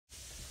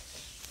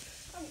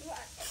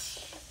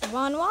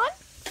Want one?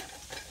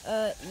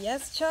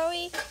 Yes,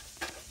 Joey?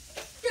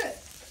 Good.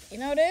 You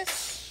know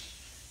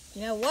this?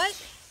 You know what?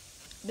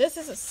 This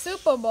is a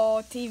Super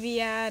Bowl TV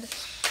ad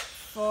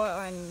for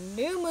a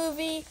new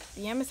movie,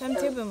 the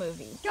MSMtuber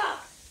movie. Go.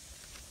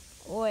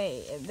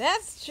 Wait, if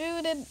that's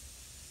true, then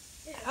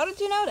how did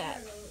you know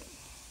that?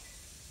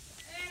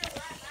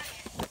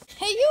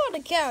 Hey, you on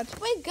the couch,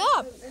 wake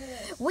up!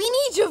 We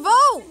need your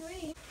vote!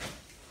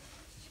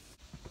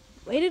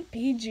 Rated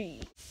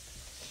PG.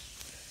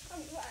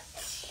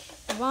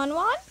 Want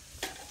one?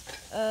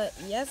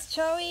 Yes,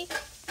 Joey?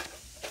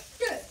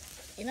 Good.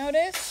 You know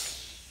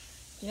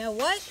this? You know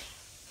what?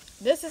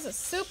 This is a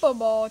Super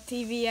Bowl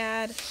TV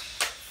ad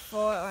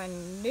for a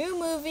new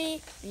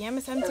movie, the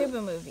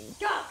MSMtuber movie.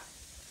 Go.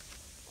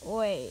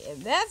 Wait,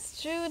 if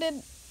that's true,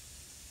 then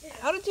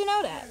how did you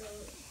know that?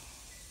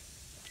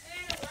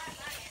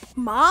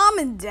 Mom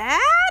and Dad?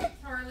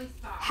 Charlie,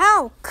 stop.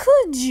 How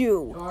could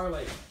you?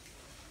 Charlie.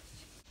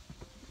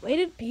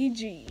 Rated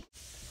PG.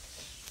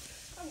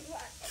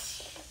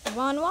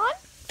 Want one?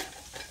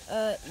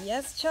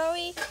 Yes,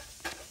 Joey?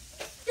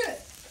 Good.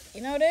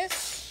 You know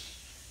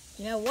this?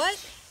 You know what?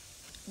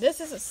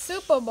 This is a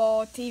Super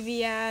Bowl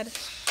TV ad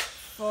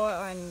for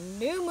a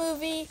new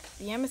movie,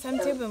 the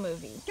MSMtuber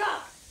movie. Go.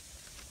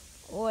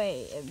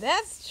 Wait, if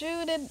that's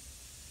true, then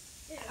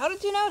how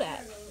did you know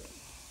that?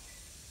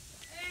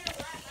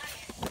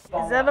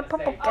 Is that a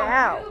purple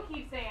cow?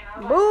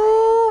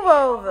 Move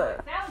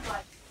over.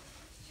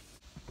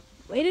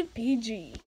 Rated PG.